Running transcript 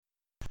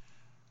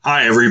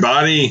Hi,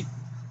 everybody.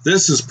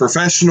 This is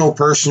professional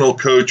personal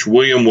coach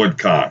William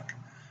Woodcock.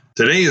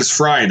 Today is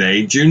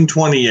Friday, June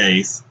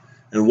 28th,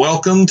 and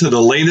welcome to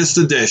the latest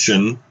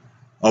edition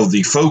of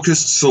the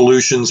Focused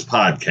Solutions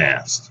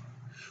podcast.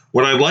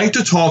 What I'd like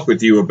to talk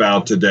with you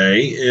about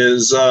today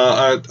is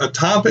a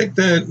topic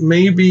that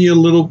may be a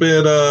little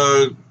bit,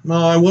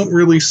 I won't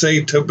really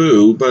say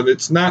taboo, but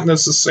it's not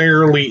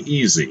necessarily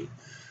easy.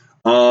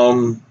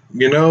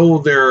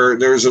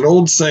 There's an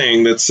old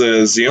saying that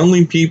says the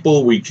only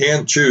people we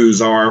can't choose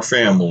are our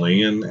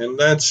family, and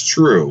that's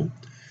true.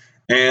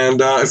 And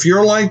if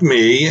you're like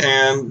me,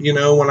 and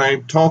when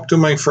I talk to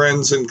my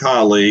friends and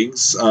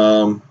colleagues, there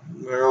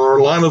are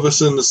a lot of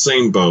us in the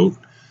same boat.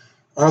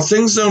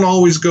 Things don't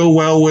always go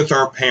well with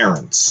our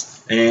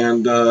parents.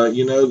 And,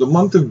 the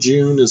month of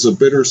June is a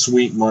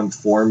bittersweet month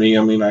for me.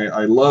 I mean,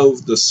 I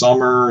love the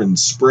summer and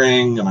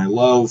spring, and I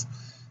love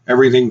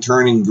everything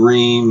turning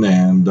green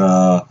and,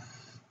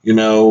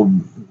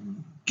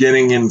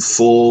 getting in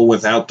full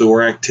with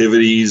outdoor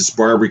activities,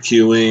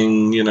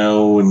 barbecuing,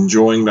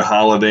 enjoying the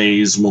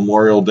holidays,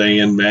 Memorial Day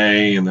in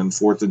May, and then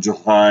 4th of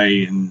July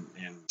in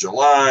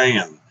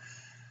July.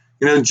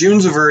 And,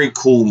 June's a very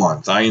cool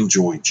month. I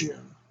enjoy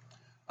June.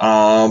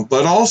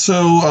 But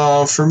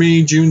also, for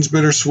me, June's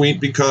bittersweet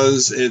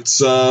because it's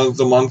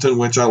the month in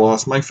which I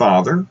lost my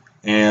father,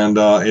 and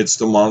it's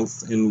the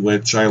month in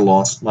which I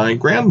lost my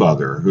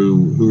grandmother,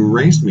 who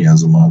raised me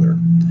as a mother.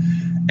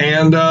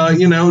 And,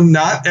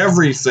 not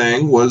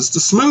everything was the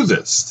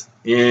smoothest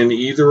in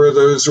either of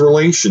those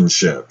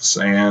relationships.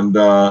 And,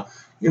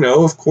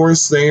 of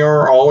course, they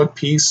are all at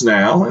peace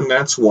now, and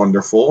that's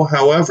wonderful.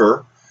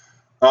 However,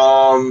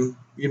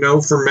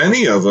 for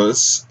many of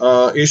us,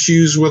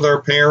 issues with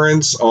our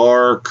parents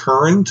are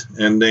current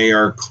and they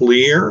are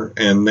clear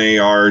and they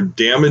are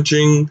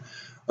damaging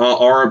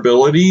our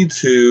ability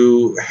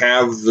to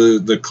have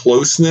the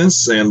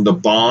closeness and the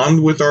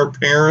bond with our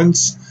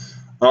parents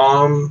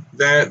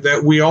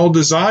that we all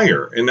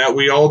desire and that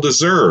we all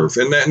deserve,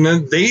 and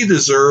that they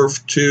deserve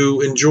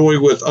to enjoy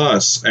with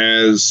us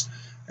as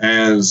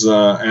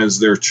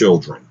their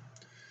children.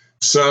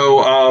 So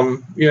I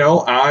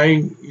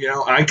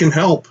can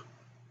help.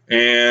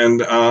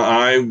 And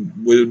I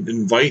would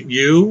invite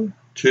you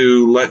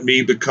to let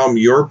me become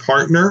your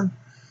partner,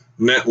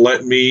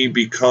 let me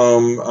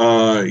become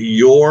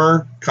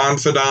your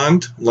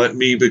confidant, let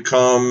me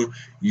become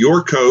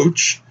your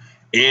coach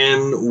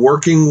in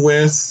working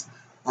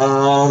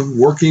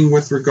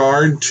with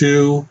regard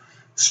to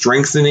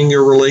strengthening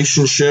your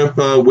relationship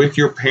with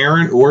your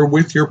parent or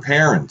with your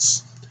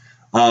parents.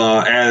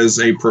 As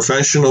a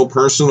professional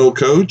personal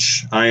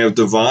coach, I have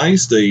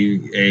devised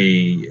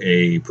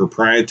a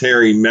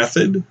proprietary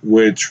method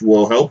which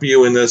will help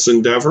you in this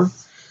endeavor.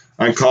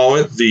 I call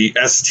it the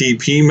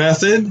STP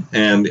method,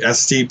 and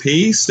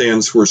STP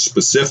stands for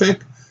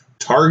specific,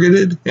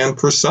 targeted, and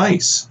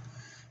precise.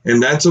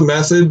 And that's a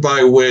method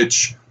by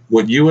which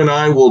what you and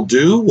I will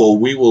do,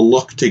 we will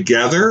look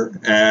together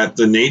at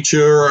the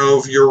nature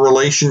of your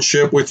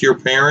relationship with your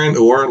parent,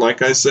 or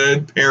like I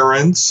said,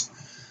 parents.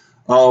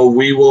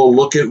 We will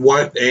look at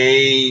what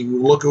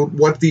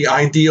the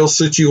ideal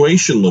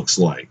situation looks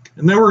like.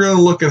 And then we're going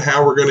to look at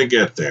how we're going to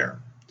get there.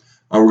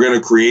 We're going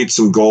to create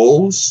some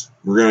goals.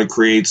 We're going to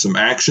create some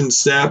action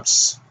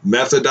steps,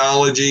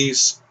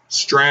 methodologies,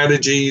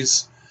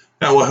 strategies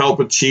that will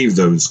help achieve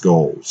those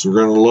goals. We're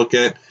going to look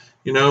at,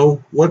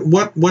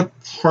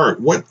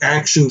 what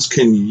actions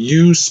can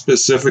you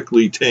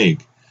specifically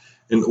take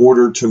in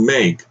order to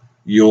make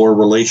your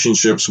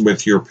relationships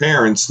with your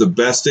parents the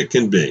best it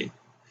can be.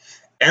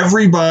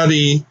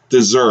 Everybody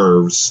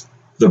deserves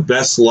the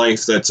best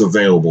life that's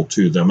available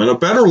to them. And a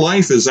better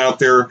life is out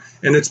there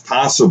and it's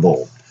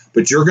possible,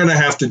 but you're going to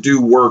have to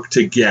do work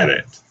to get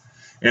it.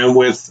 And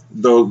with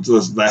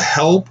the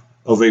help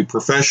of a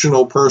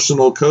professional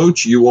personal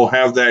coach, you will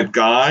have that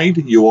guide,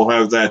 you will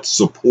have that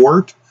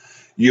support,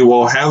 you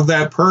will have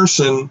that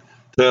person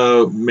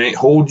to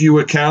hold you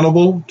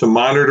accountable, to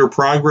monitor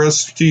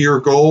progress to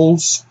your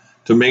goals,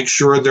 to make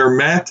sure they're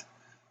met.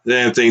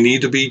 That if they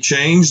need to be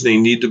changed, they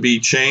need to be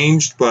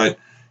changed, but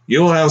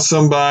you'll have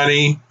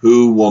somebody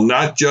who will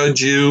not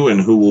judge you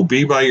and who will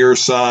be by your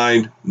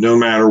side no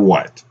matter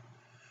what.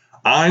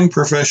 I'm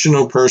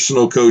professional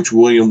personal coach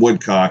William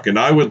Woodcock, and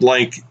I would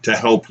like to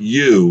help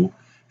you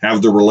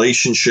have the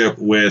relationship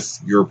with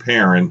your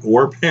parent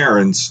or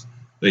parents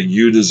that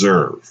you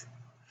deserve.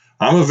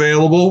 I'm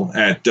available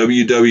at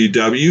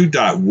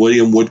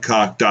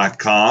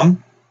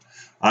www.williamwoodcock.com.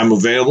 I'm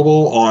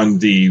available on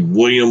the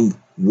William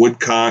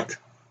Woodcock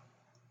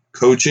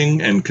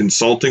coaching and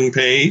consulting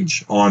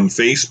page on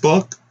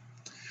Facebook,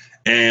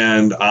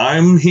 and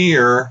I'm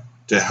here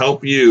to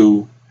help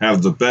you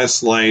have the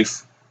best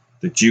life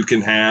that you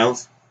can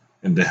have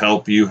and to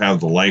help you have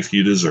the life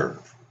you deserve.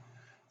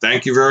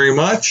 Thank you very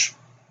much,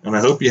 and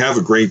I hope you have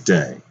a great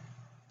day.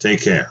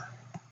 Take care.